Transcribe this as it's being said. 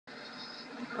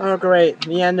Oh great,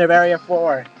 the end of Area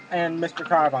 4 and Mr.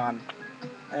 Carbon.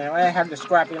 Anyway, I have the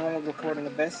scrappy old recording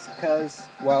of this because,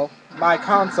 well, my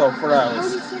console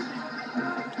froze.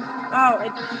 Oh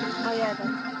yeah,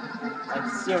 then. Like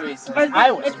seriously, I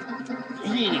was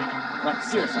heating. Like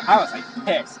seriously, I was like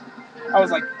pissed. I was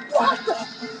like, what the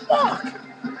fuck?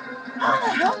 How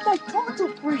the hell did my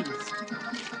console freeze?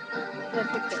 Yeah,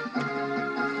 fix it.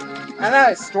 And then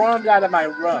I stormed out of my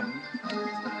room,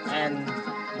 and,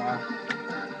 well,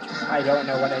 I don't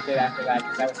know what I did after that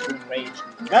because I was too enraged.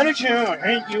 Manager, I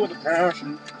hate you with a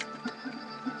passion.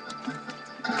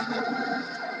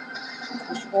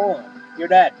 Oh, you're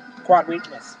dead. Quad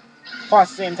weakness.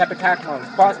 Plus same type of attack modes.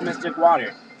 Plus mystic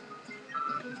water.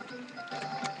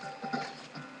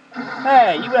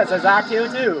 Hey, you got Sazakio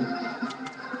too.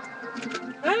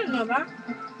 I didn't know that.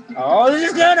 Oh,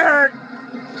 this is gonna hurt.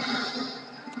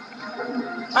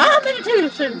 Ah,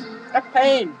 meditation. That's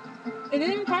pain. It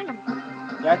didn't kind of.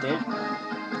 Yeah, it did.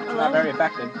 Oh, Not very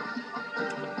effective.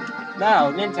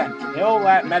 No, Nintendo, kill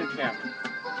that Medicham.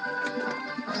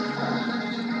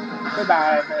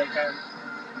 Goodbye, Medicham.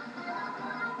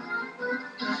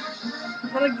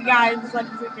 But like the guy is like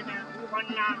freaking out. We're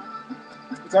running out.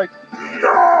 It's like,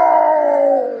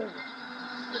 no!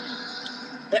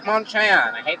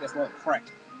 Hitmonchan. I hate this little prick.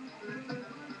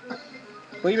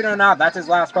 Believe it or not, that's his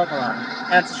last Pokemon.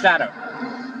 And it's a Shadow.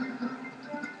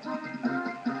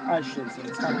 I should have seen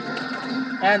this coming.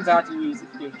 And Zatu uses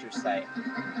Future Sight.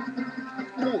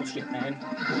 Bullshit, man.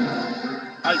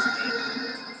 Ice Beam.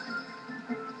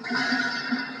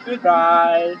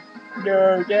 Goodbye.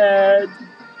 You're dead.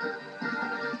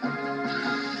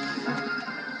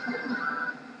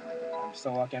 I'm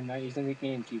so lucky I'm not using the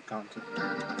GameCube console.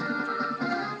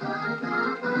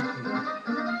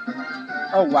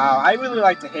 Oh wow, I really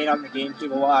like to hate on the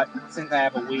GameCube a lot since I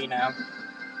have a Wii now.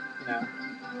 You know.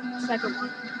 Second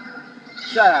one.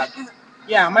 Shut up.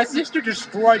 Yeah, my sister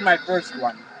destroyed my first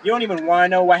one. You don't even want to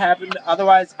know what happened,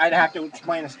 otherwise I'd have to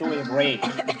explain a story of rage.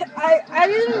 I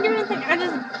didn't do anything. I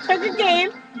just took a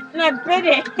game and I bit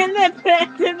it and then put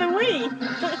it to the Wii.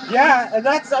 Yeah, and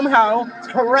that somehow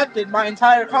corrupted my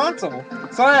entire console.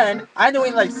 So then, I had to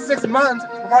wait like 6 months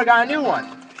before I got a new one.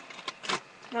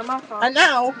 Not my fault. And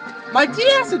now, my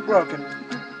DS is broken.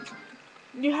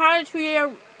 You had a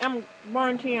 2-year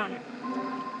warranty on it.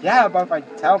 Yeah, but if I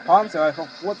tell Ponzo, he'll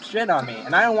flip shit on me,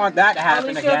 and I don't want that to At happen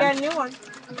least you'll again. get a new one.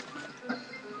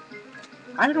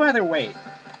 I'd rather wait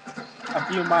a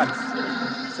few months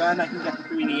so then I can get the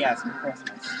 3DS for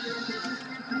Christmas.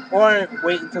 Or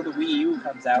wait until the Wii U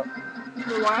comes out.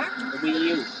 The what? The Wii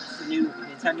U, the new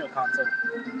Nintendo console,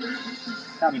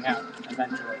 coming out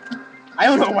eventually. I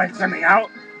don't know when it's coming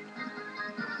out.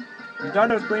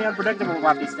 Nintendo's pretty unpredictable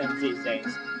about these things these days.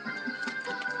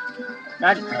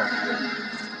 Magic Code.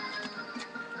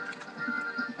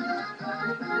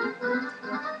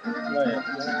 Wait.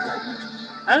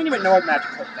 I don't even know what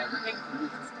Magic Code does.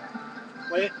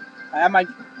 Wait, I have my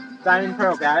Diamond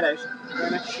Pearl guide. I'm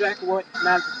gonna check what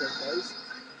Magic Code does.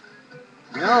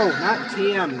 No, not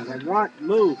TMs. I want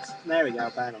moves. There we go,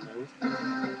 final moves.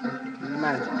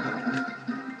 Magic Code.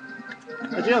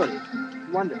 Agility.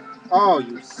 Wonder. Oh,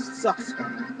 you suck,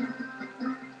 Stomach.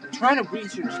 I'm trying to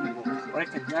research you real quick,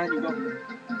 and then you go.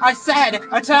 I said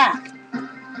attack!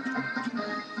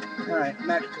 Alright,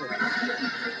 Magic Code.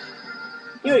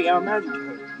 Here we go, Magic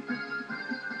Code.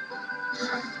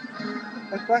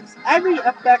 Affects every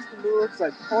effect moves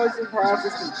like Poison,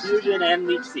 Paralysis, Confusion, and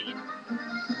Leech Seed.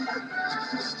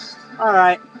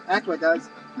 Alright, that's what it does.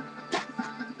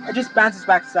 It just bounces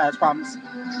back to status problems.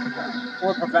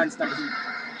 Or prevents them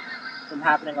from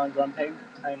happening on Grumpig,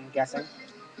 I'm guessing.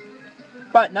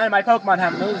 But none of my Pokemon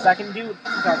have moves that can do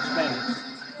such things.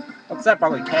 Except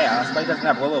probably Chaos, but it doesn't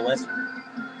have Will-O-Wisp.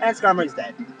 And Skarmory's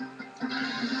dead.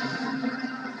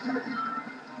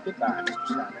 Goodbye, Mr.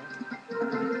 Skarmory.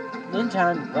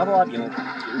 Ninja, level up, you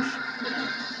douche.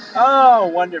 Oh,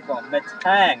 wonderful.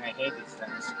 Metang, I hate these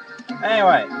things.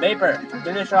 Anyway, Vapor,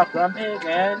 finish off Grumpig,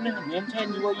 and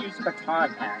Nintendo will use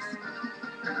Baton Pass.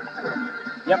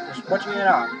 Yep, just switching it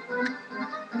on.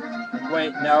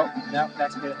 Wait, no,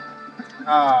 that's good.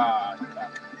 Ah,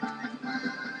 fuck.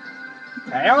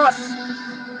 Chaos!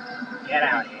 Get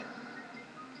out of here.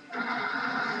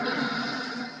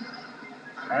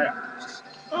 Chaos.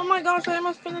 Oh my gosh, I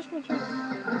almost finished my turn.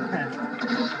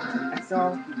 I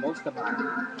saw most of mine.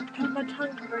 And my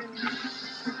tongue burning.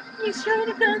 You should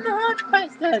have done the hot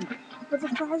fries then! But the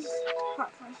fries,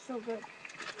 hot fries, so good.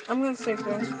 I'm gonna save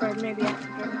those for maybe after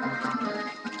dinner.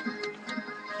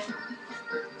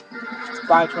 It's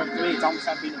 5:23, it's almost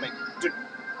time for me to make dinner.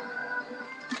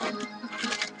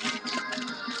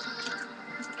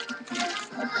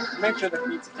 make sure the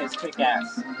pizza tastes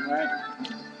kick-ass, alright?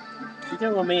 You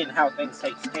tell me and how things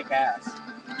taste kick-ass.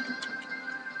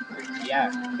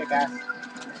 Yeah, kick-ass.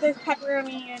 There's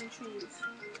pepperoni and cheese.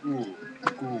 Ooh,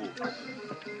 cool.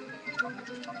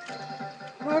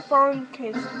 My phone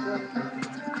tastes good.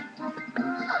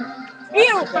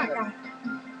 Ew, fat guy.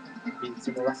 Being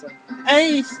super wrestling.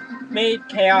 And he's made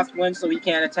Chaos win so he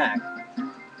can't attack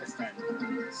this turn.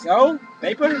 So,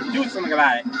 Vapor, do something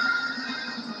about it.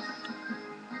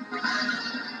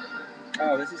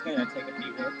 Oh, this is gonna take a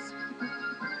few hits.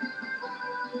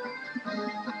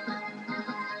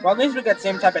 Well, at least we got the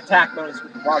same type of attack bonus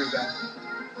with the water gun.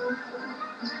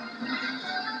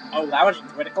 Oh, that was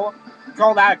critical? You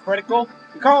call that a critical?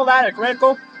 You call that a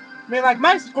critical? I mean, like,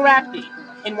 my Scrafty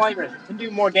in White Version can do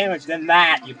more damage than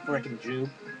that, you frickin' Jew.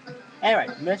 Anyway,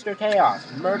 Mr. Chaos,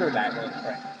 murder that little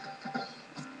prick.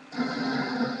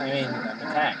 I mean,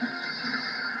 attack.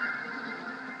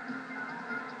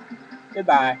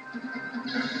 Goodbye.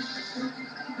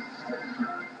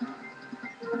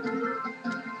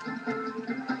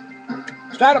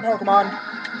 Shadow Pokemon,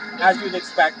 as you'd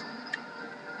expect.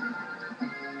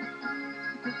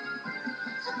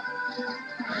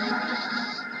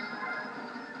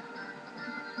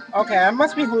 Okay, I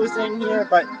must be hallucinating here,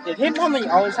 but did Hitmonlee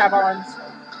always have arms?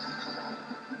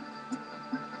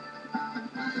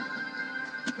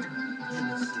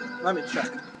 Let me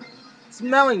check.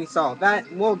 Smelling salt. That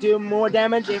will do more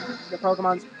damage if the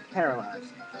Pokemon's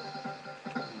paralyzed.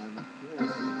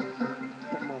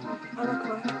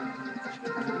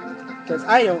 Because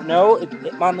I don't know if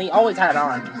Hitmonlee always had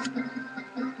arms.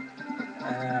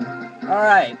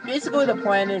 Alright, basically the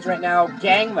plan is right now,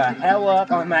 gang the hell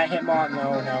up on that Hitmon.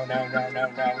 No, that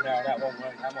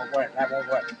won't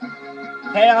work.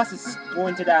 Chaos is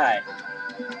going to die.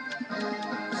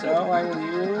 So I will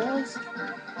use...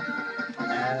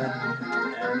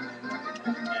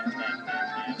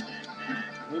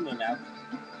 Lumina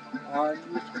on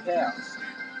Mr. Chaos.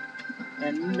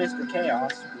 And Mr.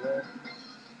 Chaos will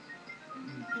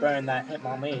burn that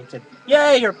Hitmonlee to...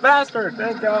 Yay, you're faster!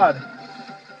 Thank God!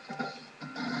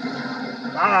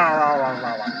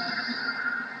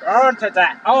 Burn to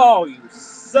that! Oh, you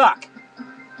suck!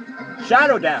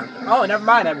 Shadow down! Oh, never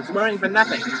mind, I was worrying for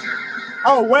nothing.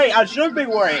 Oh, wait, I should be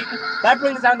worrying! That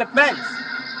brings down defense!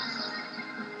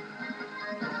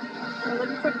 I'm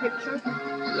looking for pictures.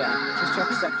 Yeah, just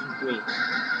check section 3.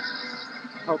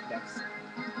 Pokedex.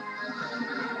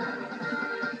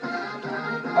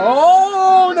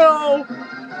 Oh, no!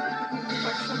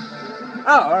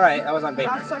 Oh, alright, I was on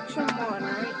Vapor. That's section 1,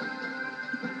 right?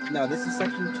 No, this is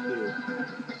section 2.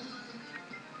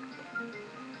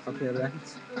 Okay,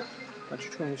 that's bunch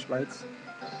of trainer sprites.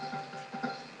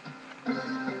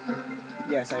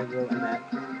 Yes, I wrote in that.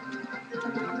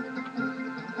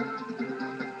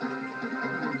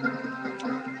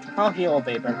 I'll heal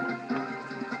Vapor.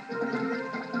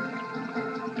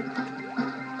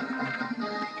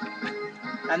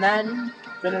 And then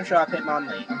finish off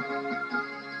Hitmonlee.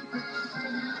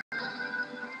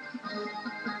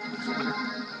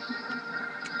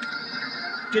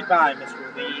 Goodbye,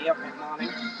 Mr. Lee of Hitmonlee.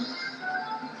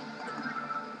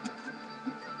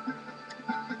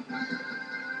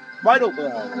 Vital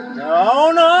Blow.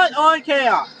 No, not on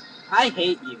Chaos. I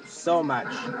hate you so much.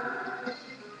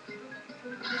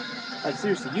 Like,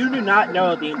 seriously, you do not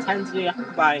know the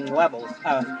intensifying levels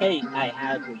of hate I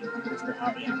have for you, Mr.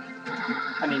 Ariana.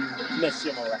 I mean, Miss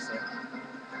Melissa.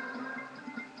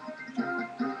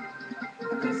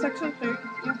 Okay, section 3.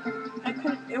 Yep. I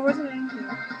couldn't, it wasn't in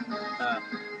here.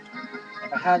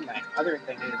 If I had my other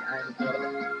thing, I would be able to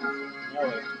know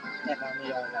it.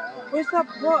 Hitmonlee all that on. Where's that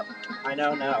book? I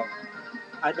don't know.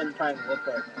 I've been trying to look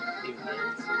for it for a few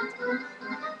days.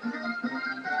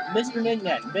 Mr.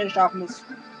 Nignan, finish off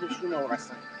Mr.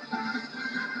 Melissa.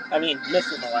 I mean,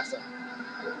 Mr. Melissa.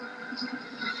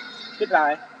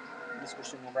 Goodbye, Mr.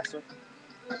 Sumo Wrestler.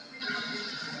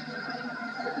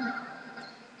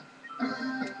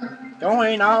 Don't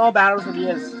worry, not all battles will be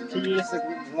as tedious as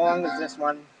long as this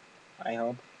one. I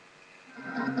hope.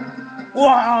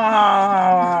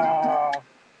 Whoa!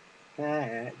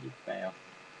 You fail.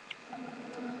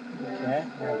 Okay,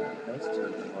 there we go. Those two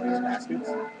glorious bastards.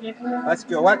 Yeah. Let's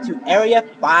go up to Area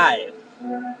 5.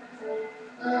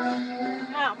 Ow,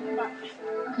 my butt.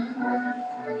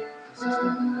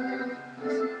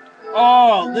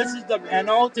 Oh, this is the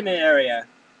penultimate area.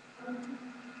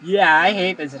 Yeah, I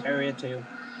hate this area too.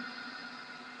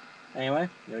 Anyway,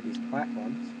 there are these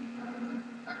platforms.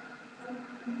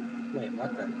 Wait,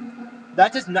 what the?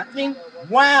 That does nothing?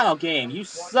 Wow, game, you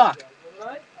suck.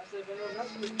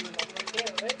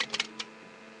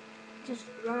 Just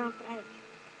run off the edge.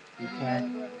 You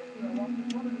can't.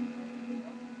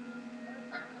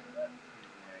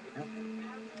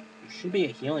 should be a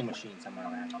healing machine somewhere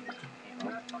around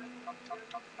here.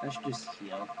 I should just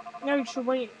heal. No, you should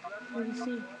wait. What do you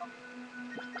see?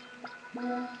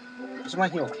 I just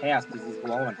want to heal Chaos because he's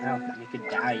low on health and he could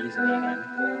die easily again.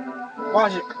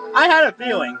 Watch it. I had a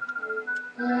feeling.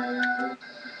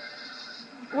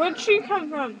 Where'd she come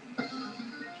from?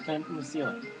 She came from the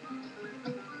ceiling.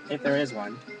 If there is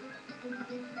one.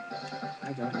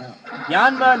 I don't know.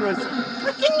 Yanma was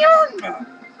freaking Yanma!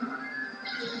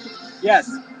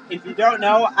 Yes, if you don't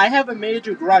know, I have a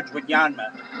major grudge with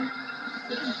Yanma.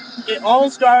 It all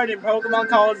started in Pokemon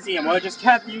Coliseum where it just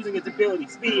kept using its ability,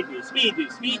 Speed Boost, Speed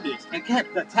Boost, Speed Boost, and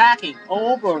kept attacking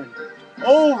over and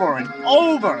over and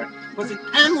over. It was an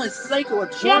endless cycle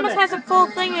of She almost has a full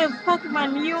thing of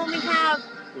Pokemon. You only have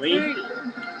 3.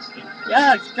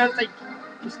 Yeah, it's because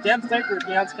this damn Cycler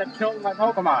Beyonce kept killing my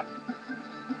Pokemon.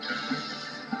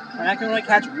 And I can only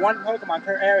catch one Pokemon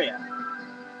per area.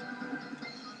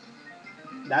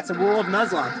 That's a rule of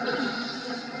Nuzlocke.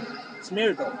 It's a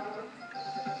miracle.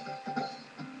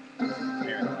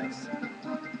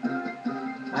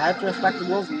 I have to respect the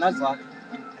rules of Nuzlocke.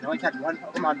 I can only catch one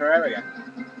Pokemon per area.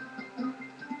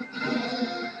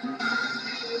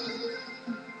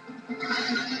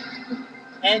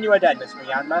 And you are dead, Mr.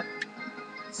 Yanma.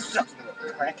 Suck, you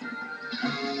little prick.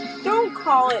 Don't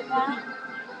call it that.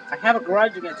 I have a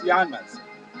grudge against Yanmas.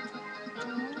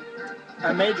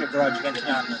 A major grudge against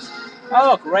Yanmas.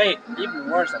 Oh, great. Even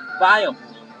worse, a Bio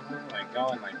Bloom. Oh my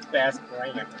god, my best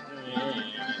brain.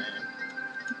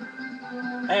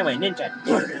 Anyway, Ninja.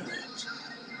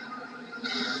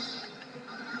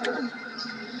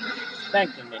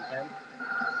 Thank you, Ninja.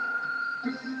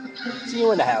 See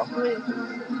you in the hell.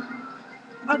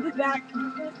 I'll be back.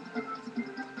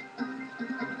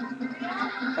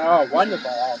 Oh, wonderful.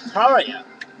 Altaria.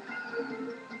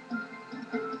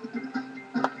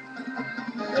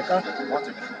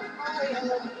 Water.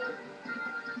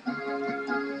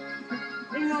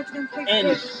 You know it's gonna take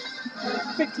And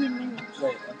 15 minutes.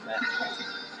 wait, what's that?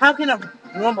 How can a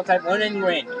normal type run any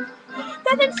rain?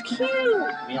 That thing's cute!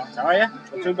 Me Altaria?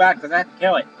 Well, too bad, because I have to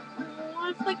kill it. Oh,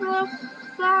 it's like a little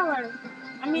flower.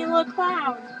 I mean, a little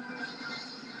cloud.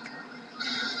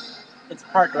 It's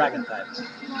part dragon type.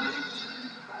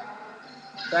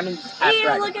 That means it's half Yeah,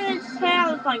 dragon. look at its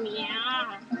tail. It's like,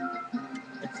 yeah.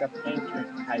 It's a painter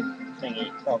type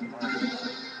thingy Pokemon.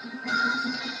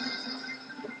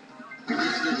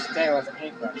 Its tail as a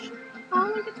paintbrush.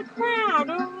 Oh, look at the cloud.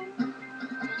 Oh.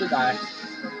 Goodbye.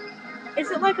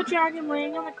 Is it like a dragon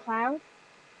laying on a cloud?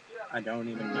 I don't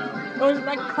even know. Or is it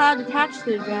like a cloud attached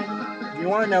to the dragon? If you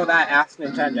want to know that, ask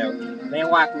Nintendo. They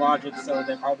lack logic, so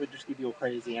they probably just give you a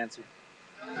crazy answer.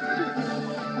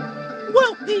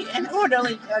 Will be an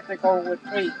orderly technical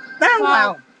retreat. Very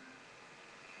well.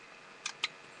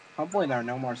 Hopefully there are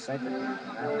no more Cycler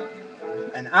fans.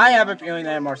 And I have a feeling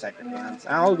there are more Cycler fans.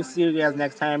 I'll see you guys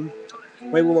next time.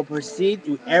 We will proceed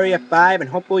to Area 5 and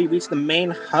hopefully reach the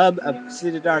main hub of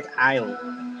City Dark Island.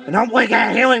 And hopefully get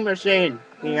a healing machine.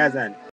 See you guys then.